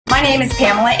My name is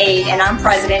Pamela Aid, and I'm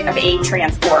president of Aid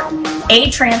Transport.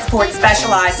 Aid Transport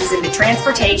specializes in the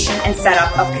transportation and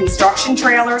setup of construction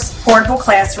trailers, portable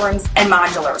classrooms, and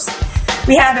modulars.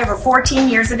 We have over 14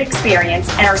 years of experience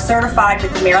and are certified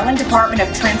with the Maryland Department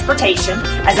of Transportation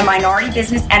as a minority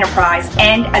business enterprise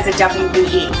and as a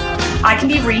WBE. I can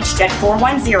be reached at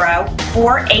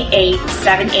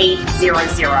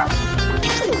 410-488-7800.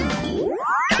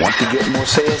 Want to get more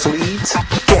sales leads?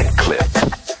 Get clipped.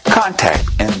 Contact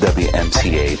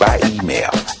MWMCA by email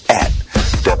at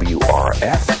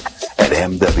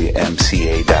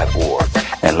wrf@mwmca.org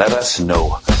and let us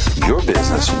know your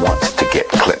business wants to get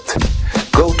clipped.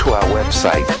 Go to our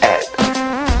website at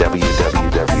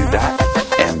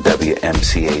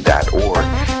www.mwmca.org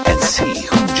and see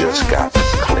who just got